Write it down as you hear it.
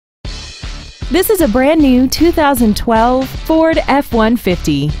This is a brand new 2012 Ford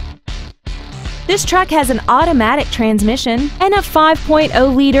F-150. This truck has an automatic transmission and a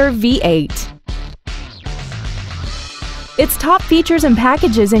 5.0-liter V8. Its top features and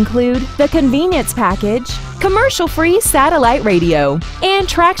packages include the convenience package, commercial-free satellite radio, and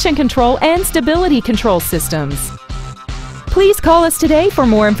traction control and stability control systems. Please call us today for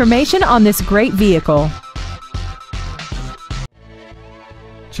more information on this great vehicle.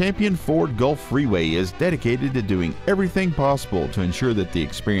 Champion Ford Gulf Freeway is dedicated to doing everything possible to ensure that the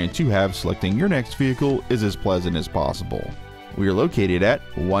experience you have selecting your next vehicle is as pleasant as possible. We are located at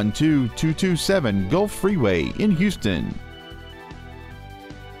 12227 Gulf Freeway in Houston.